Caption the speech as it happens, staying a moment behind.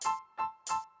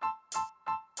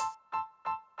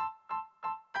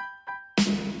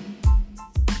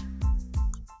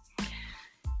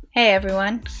Hey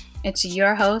everyone, it's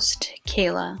your host,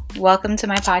 Kayla. Welcome to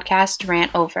my podcast,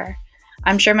 Rant Over.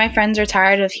 I'm sure my friends are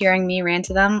tired of hearing me rant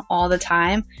to them all the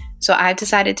time, so I've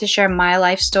decided to share my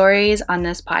life stories on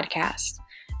this podcast.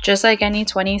 Just like any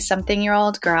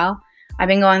 20-something-year-old girl, I've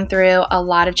been going through a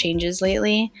lot of changes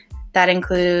lately. That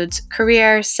includes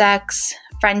career, sex,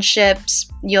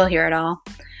 friendships, you'll hear it all.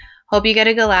 Hope you get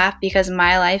a good laugh because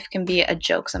my life can be a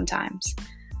joke sometimes.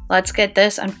 Let's get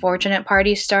this unfortunate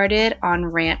party started on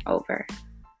Rant Over.